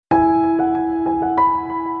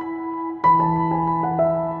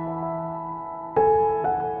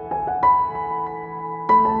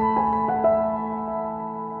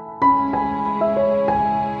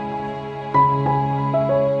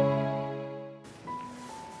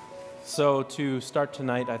So to start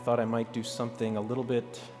tonight, I thought I might do something a little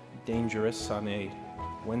bit dangerous on a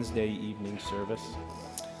Wednesday evening service.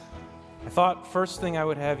 I thought first thing I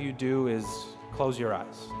would have you do is close your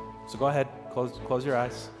eyes. So go ahead, close your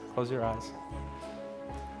eyes, close your eyes.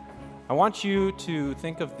 I want you to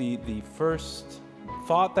think of the first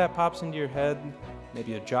thought that pops into your head,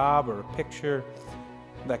 maybe a job or a picture,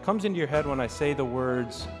 that comes into your head when I say the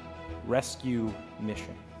words rescue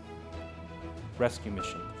mission. Rescue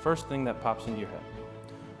mission. First thing that pops into your head.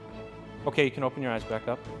 Okay, you can open your eyes back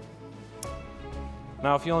up.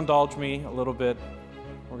 Now, if you'll indulge me a little bit,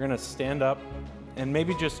 we're going to stand up and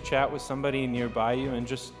maybe just chat with somebody nearby you and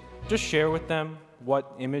just share with them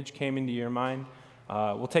what image came into your mind.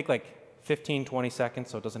 We'll take like 15, 20 seconds,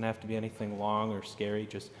 so it doesn't have to be anything long or scary.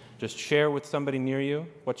 Just share with somebody near you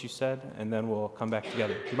what you said, and then we'll come back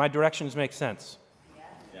together. Do my directions make sense?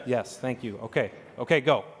 Yes, thank you. Okay,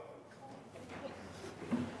 go.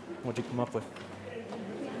 What'd you come up with?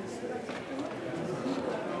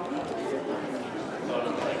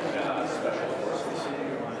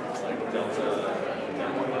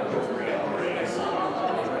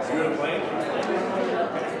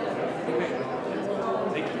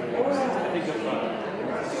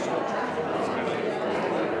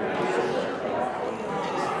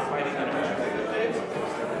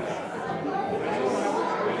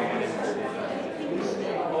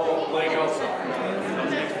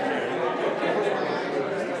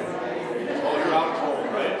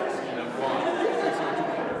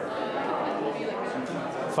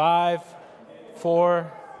 Five,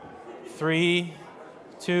 4, 3,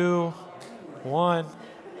 2, 1,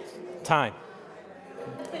 time.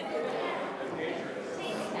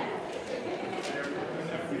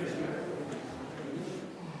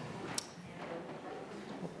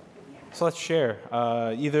 So let's share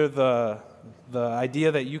either the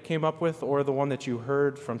idea that you came up with or the one that you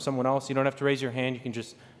heard from someone else. You don't have to raise your hand. You can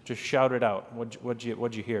just shout it out. What'd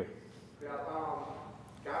you hear?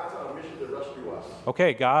 God's on a mission to rescue us.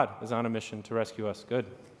 Okay, God is on a mission to rescue us. Good.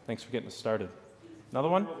 Thanks for getting us started. Another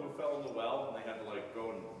one? People who fell in the well and they had to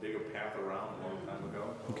go and dig a path around a long time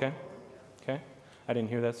ago. Okay. I didn't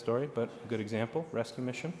hear that story, but a good example. Rescue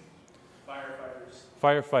mission.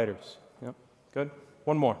 Firefighters. Yep. Good.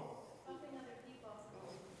 One more.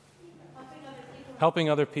 Helping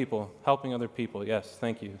other people. Yes,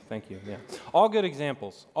 thank you. Yeah. All good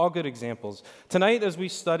examples. Tonight, as we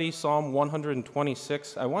study Psalm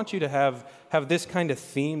 126, I want you to have this kind of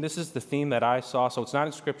theme. This is the theme that I saw. So it's not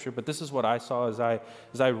in Scripture, but this is what I saw as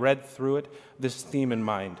I read through it. This theme in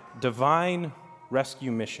mind: divine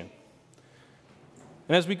rescue mission.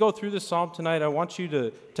 And as we go through this psalm tonight, I want you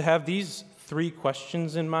to have these 3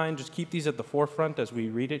 questions in mind. Just keep these at the forefront as we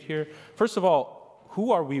read it here. First of all,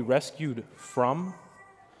 who are we rescued from?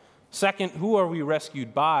 Second, who are we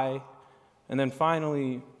rescued by? And then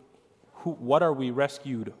finally, what are we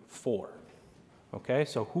rescued for? Okay,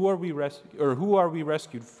 so who are we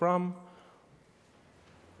rescued from?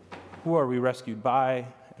 Who are we rescued by?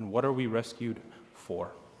 And what are we rescued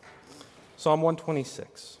for? Psalm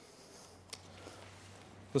 126.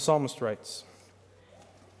 The psalmist writes,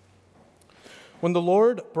 "When the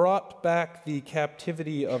Lord brought back the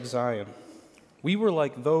captivity of Zion, we were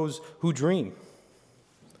like those who dream.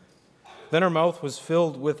 Then our mouth was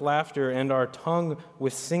filled with laughter and our tongue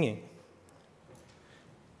with singing.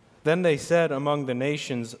 Then they said among the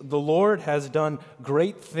nations, 'The Lord has done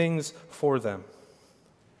great things for them.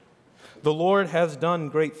 The Lord has done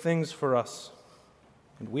great things for us,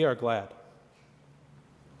 and we are glad.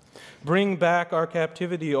 Bring back our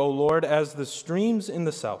captivity, O Lord, as the streams in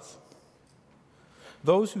the south.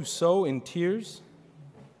 Those who sow in tears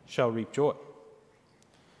shall reap joy.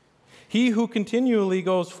 He who continually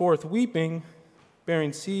goes forth weeping,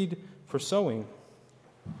 bearing seed for sowing,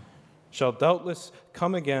 shall doubtless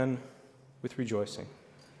come again with rejoicing,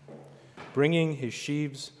 bringing his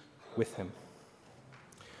sheaves with him.'"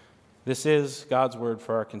 This is God's word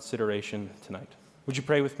for our consideration tonight. Would you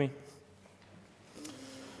pray with me?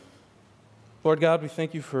 Lord God, we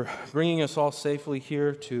thank you for bringing us all safely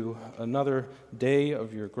here to another day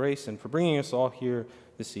of your grace and for bringing us all here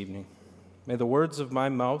this evening. May the words of my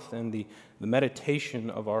mouth and the meditation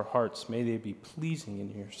of our hearts, may they be pleasing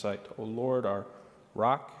in your sight, O Lord, our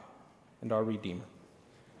rock and our Redeemer.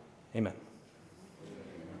 Amen.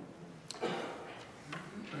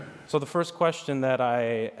 So the first question that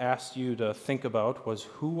I asked you to think about was,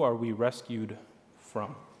 who are we rescued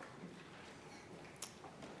from?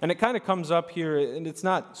 And it kind of comes up here, and it's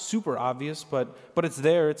not super obvious, but it's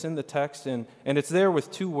there, it's in the text, and it's there with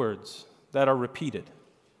 2 words that are repeated.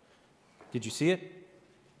 Did you see it?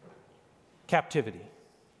 Captivity.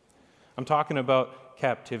 I'm talking about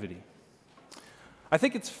captivity. I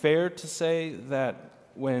think it's fair to say that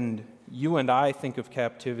when you and I think of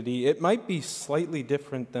captivity, it might be slightly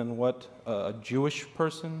different than what a Jewish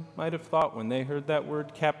person might have thought when they heard that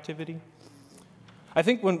word captivity. I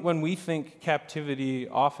think when we think captivity,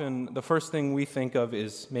 often the first thing we think of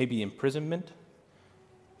is maybe imprisonment,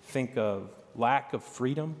 think of lack of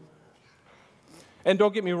freedom. And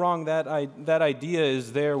don't get me wrong, that idea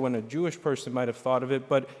is there when a Jewish person might have thought of it,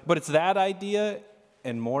 but it's that idea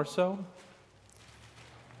and more so.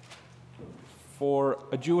 For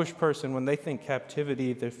a Jewish person, when they think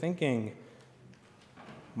captivity, they're thinking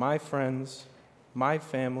my friends, my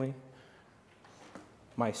family,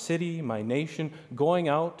 my city, my nation, going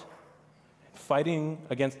out, fighting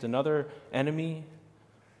against another enemy,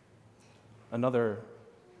 another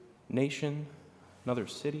nation, another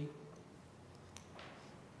city.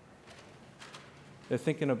 They're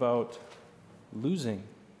thinking about losing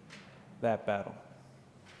that battle.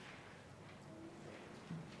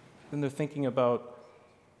 Then they're thinking about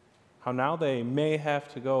how now they may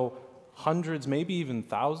have to go hundreds, maybe even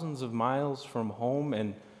thousands of miles from home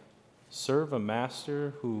and serve a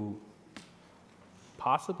master who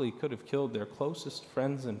possibly could have killed their closest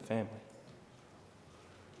friends and family.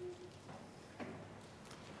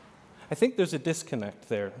 I think there's a disconnect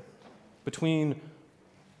there between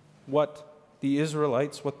what the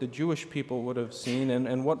Israelites, what the Jewish people would have seen,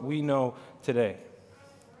 and what we know today.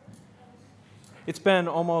 It's been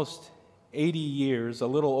almost 80 years, a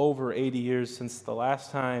little over 80 years, since the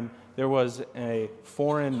last time there was a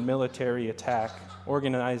foreign military attack,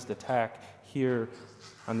 organized attack here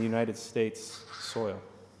on the United States soil.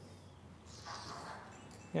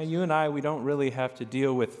 Yeah, you and I, we don't really have to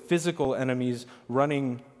deal with physical enemies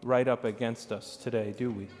running right up against us today, do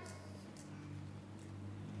we?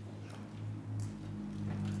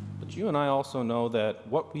 But you and I also know that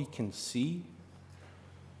what we can see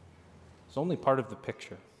is only part of the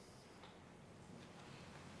picture.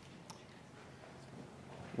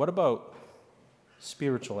 What about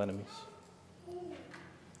spiritual enemies?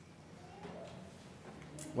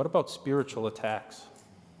 What about spiritual attacks?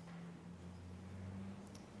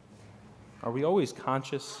 Are we always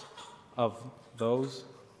conscious of those?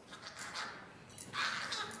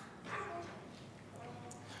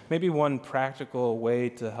 Maybe one practical way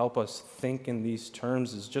to help us think in these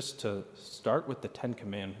terms is just to start with the Ten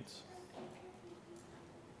Commandments.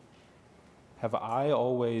 Have I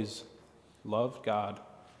always loved God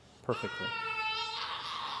perfectly?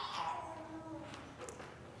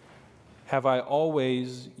 Have I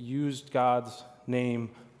always used God's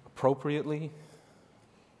name appropriately?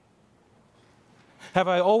 Have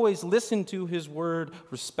I always listened to His word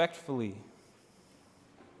respectfully?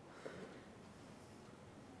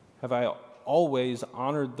 Have I always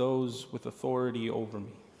honored those with authority over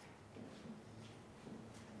me?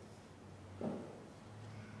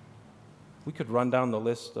 We could run down the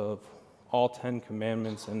list of all 10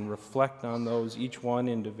 commandments and reflect on those, each one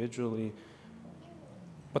individually.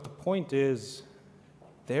 But the point is,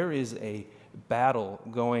 there is a battle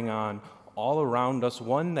going on all around us,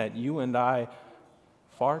 one that you and I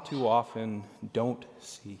far too often don't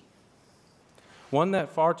see. One that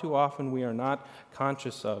far too often we are not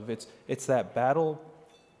conscious of. It's that battle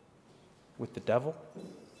with the devil.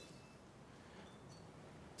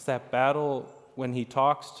 It's that battle when he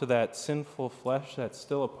talks to that sinful flesh that's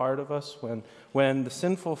still a part of us, when the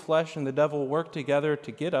sinful flesh and the devil work together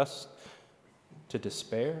to get us to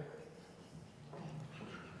despair,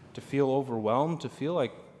 to feel overwhelmed, to feel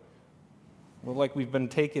like we've been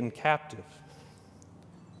taken captive.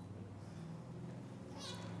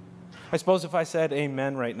 I suppose if I said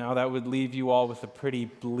amen right now, that would leave you all with a pretty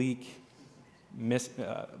bleak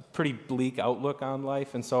outlook on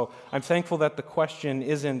life. And so I'm thankful that the question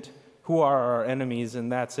isn't who are our enemies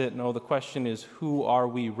and that's it. No, the question is who are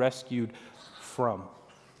we rescued from?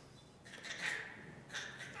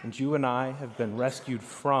 And you and I have been rescued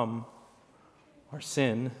from our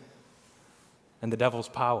sin and the devil's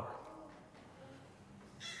power.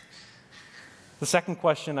 The second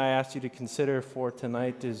question I asked you to consider for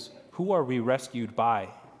tonight is, who are we rescued by?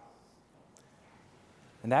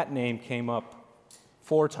 And that name came up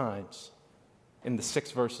 4 times in the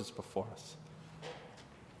 6 verses before us.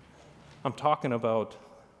 I'm talking about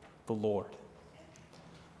the Lord.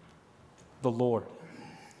 The Lord.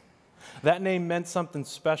 That name meant something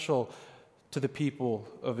special to the people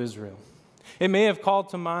of Israel. It may have called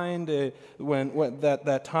to mind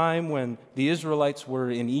that time when the Israelites were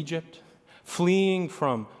in Egypt, fleeing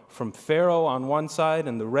from Pharaoh on one side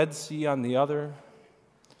and the Red Sea on the other,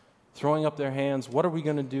 throwing up their hands. What are we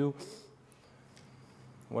going to do?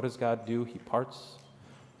 What does God do? He parts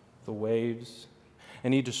the waves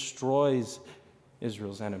and He destroys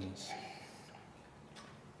Israel's enemies.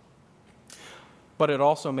 But it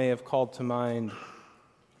also may have called to mind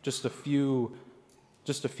just a few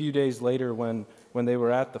days later when they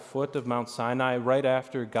were at the foot of Mount Sinai, right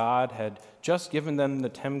after God had just given them the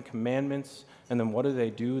 10 Commandments, and then what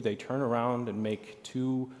do? They turn around and make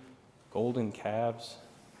 2 golden calves.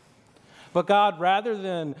 But God, rather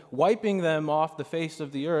than wiping them off the face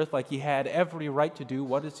of the earth like he had every right to do,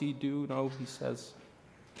 what does he do? No, he says,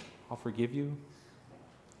 I'll forgive you.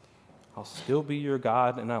 I'll still be your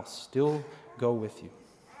God, and I'll still go with you.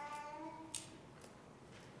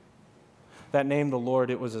 That name, the Lord,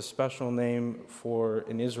 it was a special name for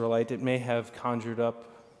an Israelite. It may have conjured up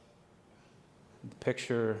the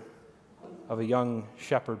picture of a young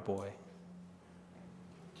shepherd boy.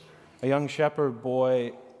 A young shepherd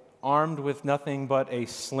boy armed with nothing but a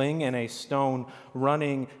sling and a stone,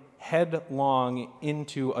 running headlong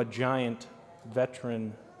into a giant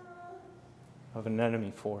veteran of an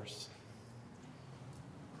enemy force.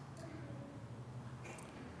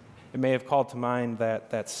 It may have called to mind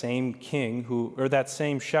that same king or that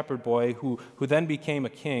same shepherd boy who then became a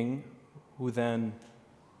king, who then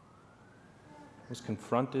was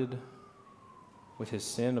confronted with his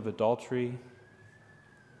sin of adultery,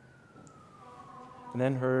 and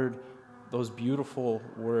then heard those beautiful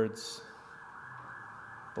words,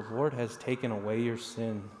 "The Lord has taken away your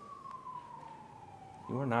sin.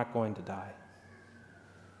 You are not going to die."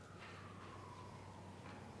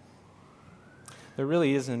 There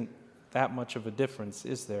really isn't that much of a difference,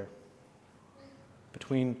 is there,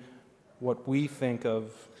 between what we think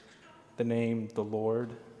of the name the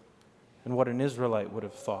Lord and what an Israelite would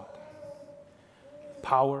have thought?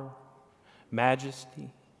 Power,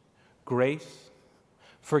 majesty, grace,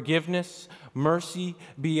 forgiveness, mercy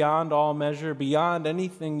beyond all measure, beyond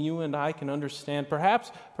anything you and I can understand.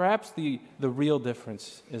 Perhaps the real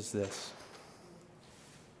difference is this.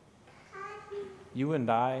 You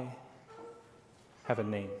and I have a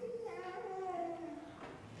name.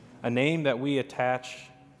 A name that we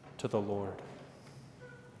attach to the Lord.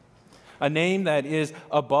 A name that is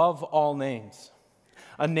above all names.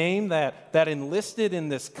 A name that enlisted in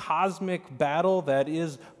this cosmic battle that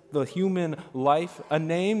is the human life. A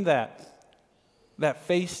name that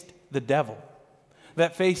faced the devil.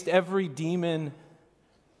 That faced every demon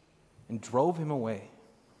and drove him away.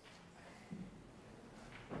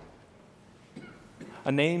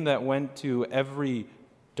 A name that went to every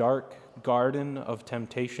dark garden of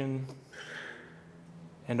temptation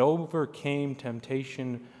and overcame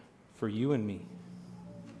temptation for you and me.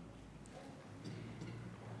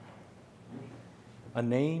 A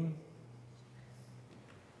name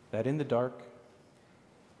that in the dark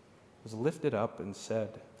was lifted up and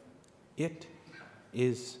said, "It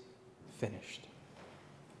is finished."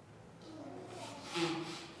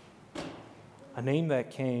 A name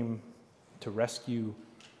that came to rescue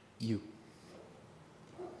you.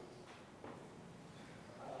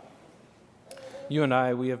 You and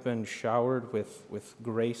I, we have been showered with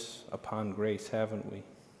grace upon grace, haven't we?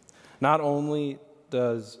 Not only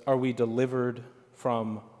are we delivered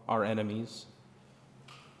from our enemies,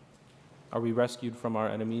 are we rescued from our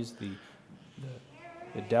enemies, the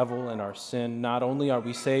devil and our sin. Not only are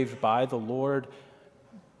we saved by the Lord,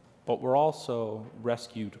 but we're also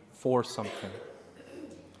rescued for something.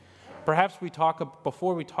 Perhaps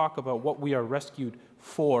before we talk about what we are rescued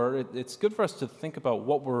for, it's good for us to think about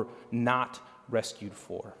what we're not rescued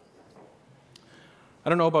for. I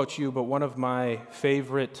don't know about you, but one of my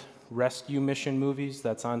favorite rescue mission movies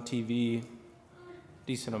that's on TV,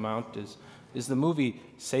 decent amount, is the movie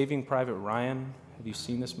Saving Private Ryan. Have you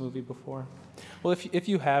seen this movie before? Well, if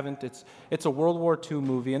you haven't, it's a World War II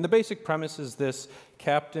movie, and the basic premise is this: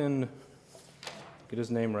 Captain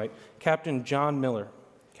John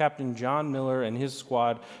Miller and his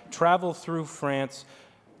squad travel through France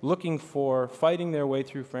fighting their way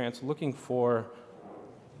through France, looking for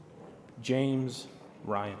James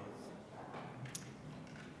Ryan.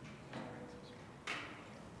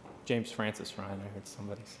 James Francis Ryan, I heard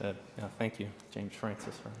somebody said. Yeah, thank you, James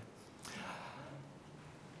Francis Ryan.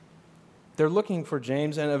 They're looking for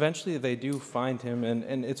James, and eventually they do find him,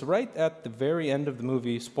 and it's right at the very end of the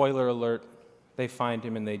movie, spoiler alert, they find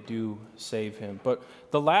him and they do save him. But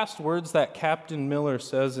the last words that Captain Miller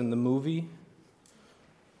says in the movie,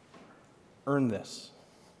 "Earn this.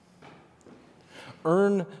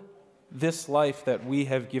 Earn this life that we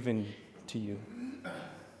have given to you."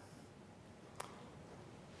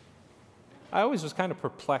 I always was kind of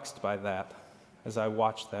perplexed by that as I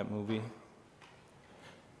watched that movie.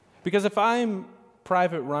 Because if I'm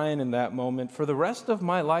Private Ryan in that moment, for the rest of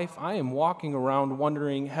my life, I am walking around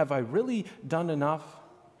wondering, have I really done enough?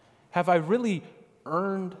 Have I really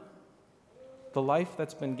earned the life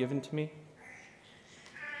that's been given to me?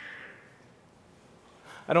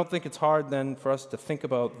 I don't think it's hard then for us to think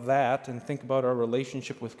about that and think about our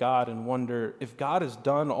relationship with God and wonder, if God has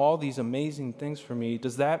done all these amazing things for me,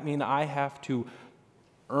 does that mean I have to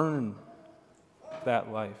earn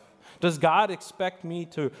that life? Does God expect me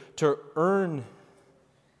to earn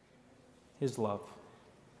His love?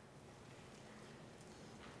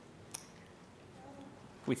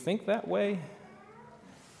 If we think that way,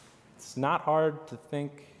 it's not hard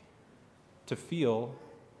to feel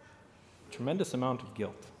a tremendous amount of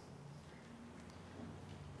guilt.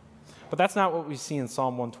 But that's not what we see in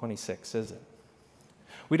Psalm 126, is it?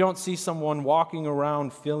 We don't see someone walking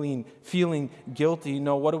around feeling guilty.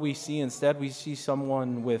 No, what do we see instead? We see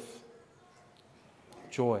someone with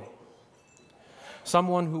joy.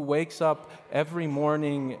 Someone who wakes up every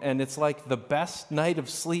morning and it's like the best night of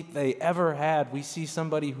sleep they ever had. We see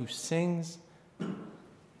somebody who sings,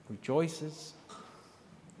 rejoices.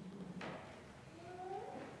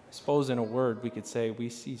 I suppose in a word we could say we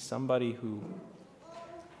see somebody who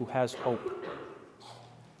has hope.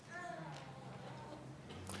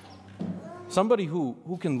 Somebody who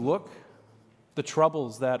can look the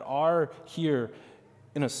troubles that are here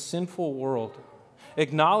in a sinful world,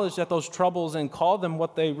 acknowledge that those troubles and call them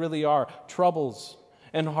what they really are, troubles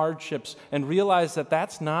and hardships, and realize that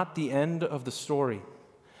that's not the end of the story.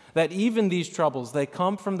 That even these troubles, they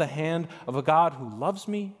come from the hand of a God who loves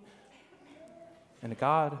me and a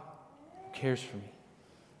God who cares for me.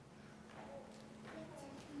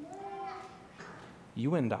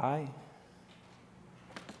 You and I,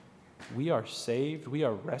 we are saved, we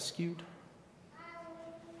are rescued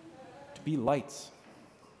to be lights,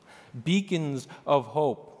 beacons of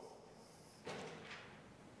hope.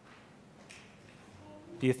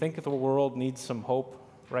 Do you think the world needs some hope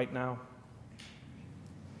right now?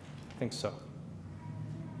 I think so.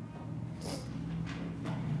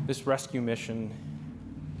 This rescue mission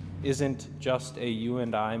isn't just a you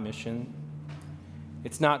and I mission.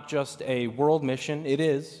 It's not just a world mission. It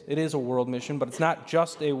is a world mission, but it's not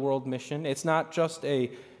just a world mission. It's not just a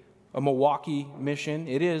Milwaukee mission.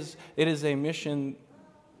 It is a mission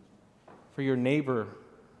for your neighbor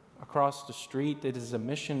across the street. It is a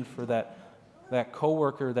mission for that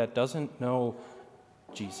coworker that doesn't know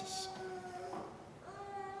Jesus.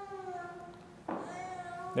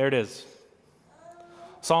 There it is.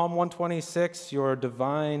 Psalm 126, your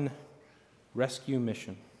divine rescue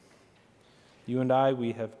mission. You and I,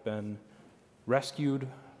 we have been rescued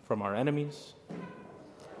from our enemies.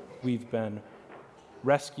 We've been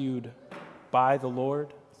rescued by the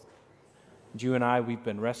Lord. And you and I, we've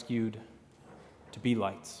been rescued to be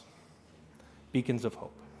lights, beacons of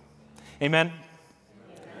hope. Amen?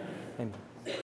 Amen. Amen.